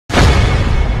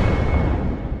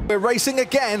We're racing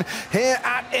again here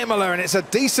at Imola, and it's a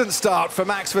decent start for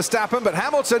Max Verstappen, but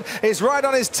Hamilton is right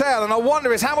on his tail, and I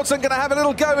wonder, is Hamilton going to have a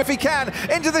little go if he can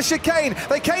into the chicane?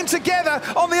 They came together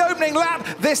on the opening lap.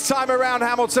 This time around,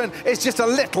 Hamilton is just a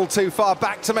little too far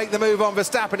back to make the move on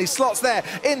Verstappen. He slots there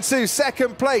into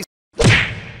second place.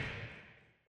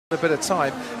 A bit of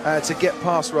time to get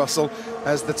past Russell,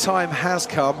 as the time has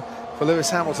come for Lewis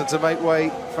Hamilton to make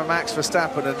way for Max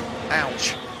Verstappen, and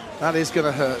ouch, that is going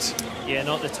to hurt. Yeah,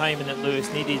 not the timing that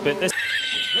Lewis needed, but this...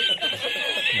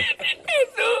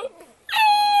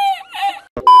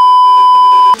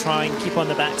 Try and keep on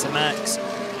the back to Max,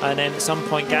 and then at some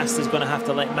point Gasly's going to have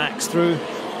to let Max through,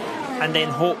 and then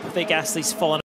hope that Gasly's fallen